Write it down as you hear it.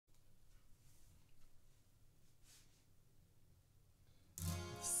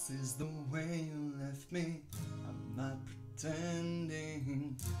is the way you left me. I'm not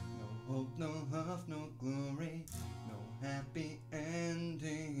pretending. No hope, no love, no glory, no happy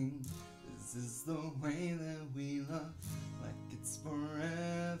ending. This is the way that we love, like it's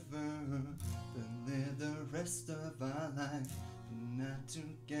forever. Then live the rest of our life, but not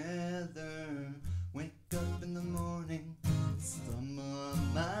together. Wake up in the morning, stumble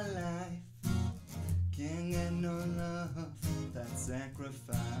on my life. Can't get no love, that's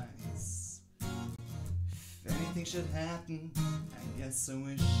sacrifice. If anything should happen, I guess I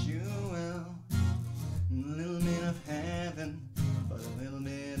wish you well. A little bit of heaven, but a little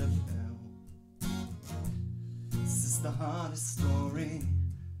bit of hell. This is the hardest story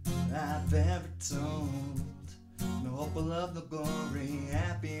I've ever told. No hope of love, no glory,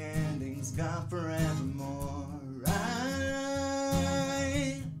 happy endings, gone forevermore.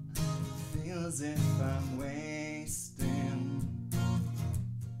 I feel as if I'm wasting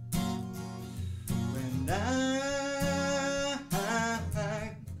when I'm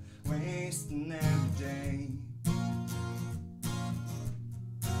wasting every day.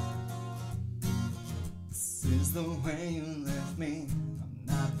 This is the way you left me, I'm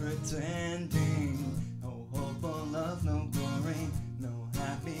not pretending. No hope or love, no glory, no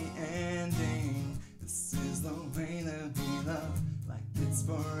happy ending. This is the way that we love, like it's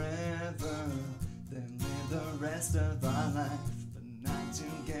forever. Then live the rest of our life, but not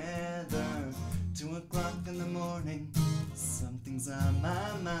together. 2 o'clock in the morning, something's on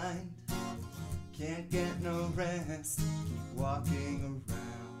my mind. Can't get no rest, keep walking around.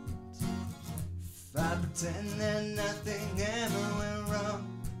 If I pretend that nothing ever went wrong,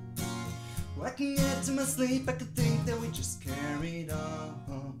 I can get to my sleep, I could think that we just carried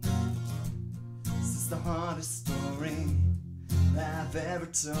on. This is the hardest story I've ever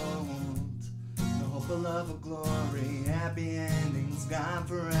told. No hope of love or glory, happy endings, gone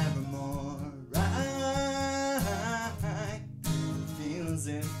forevermore. I feel as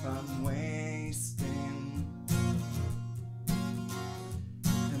if I'm wasting,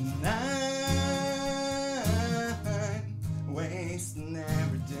 and I'm wasting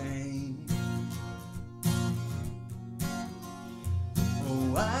every day.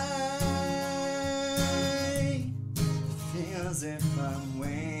 Oh, I feel as if I'm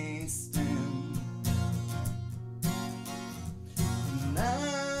wasting, and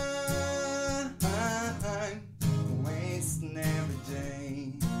I'm wasting every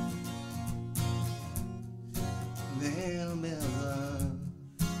day. Little bit of love,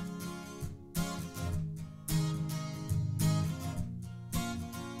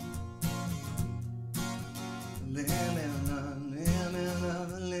 little bit of love, little bit of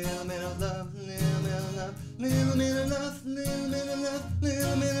love, little bit of love, little bit of love, little bit of love,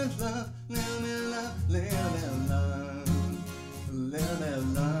 little bit of love, little bit of love, little bit of love, little bit of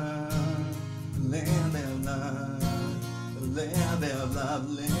love, little bit of love, little bit of love, little bit of love,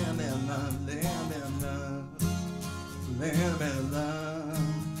 little bit of love, little bit of love, little bit of love,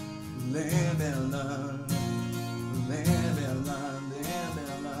 little bit of love, little bit of love, little bit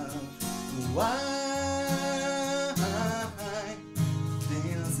of love. Why?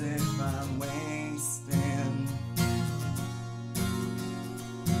 Feels if I'm wasting,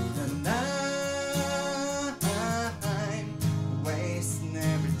 and I'm wasting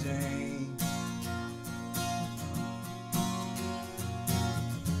every day.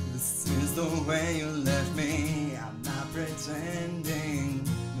 This is the way you left me, I'm not pretending.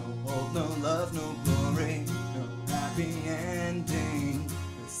 No hope, no love, no glory, no happy ending.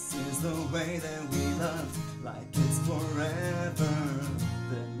 This is the way that we love, like it's forever.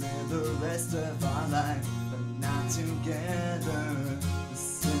 Then live the rest of our life, but not together.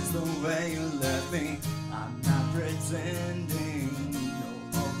 This is the way you left me, I'm not pretending.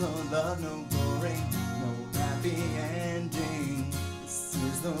 No hope, no love, no glory, no happy ending. This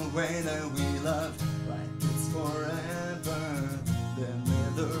is the way that we love, like it's forever. Then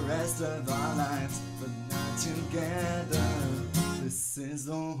live the rest of our lives, but not together. This is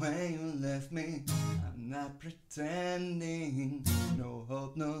the way you left me, I'm not pretending. No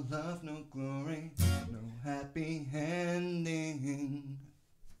hope, no love, no glory, no happy ending.